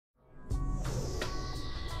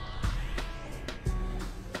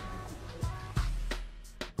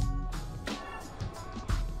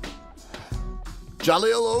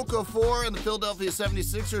Jahlil Okafor and the Philadelphia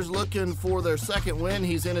 76ers looking for their second win.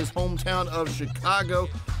 He's in his hometown of Chicago.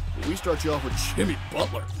 We start you off with Jimmy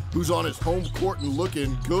Butler, who's on his home court and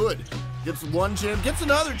looking good. Gets one gem, gets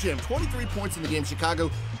another gem. 23 points in the game.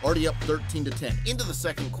 Chicago already up 13-10. Into the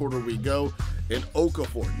second quarter we go. And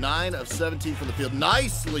Okafor, 9 of 17 from the field.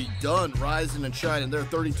 Nicely done, rising and shining. They're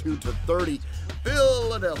 32-30.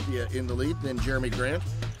 Philadelphia in the lead. Then Jeremy Grant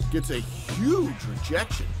gets a huge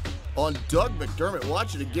rejection on Doug McDermott.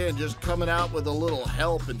 Watch it again, just coming out with a little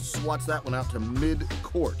help and swats that one out to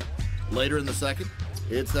mid-court. Later in the second,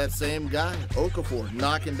 it's that same guy, Okafor,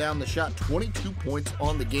 knocking down the shot. 22 points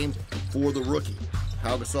on the game for the rookie.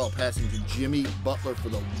 Pau Gasol passing to Jimmy Butler for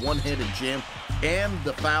the one-handed jam and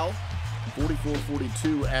the foul.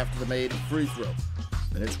 44-42 after the made free throw.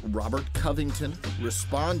 Then it's Robert Covington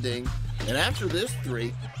responding. And after this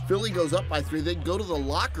three, Philly goes up by 3. They go to the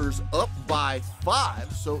lockers up by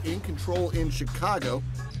 5. So in control in Chicago.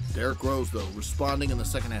 Derrick Rose, though, responding in the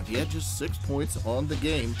second half. He had just 6 points on the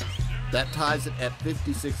game. That ties it at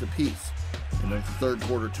 56 apiece. And then for the third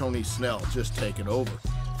quarter, Tony Snell just taking over.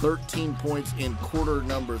 13 points in quarter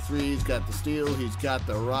number 3. He's got the steal, he's got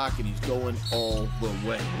the rock, and he's going all the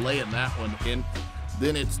way. Laying that one in.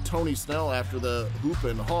 Then it's Tony Snell after the hoop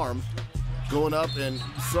and harm, going up and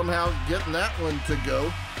somehow getting that one to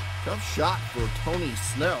go. Tough shot for Tony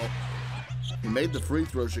Snell. He made the free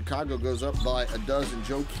throw. Chicago goes up by a dozen.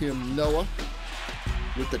 Joakim Noah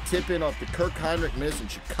with the tip in off the Kirk Heinrich miss, and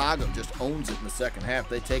Chicago just owns it in the second half.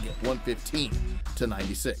 They take it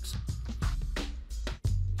 115-96.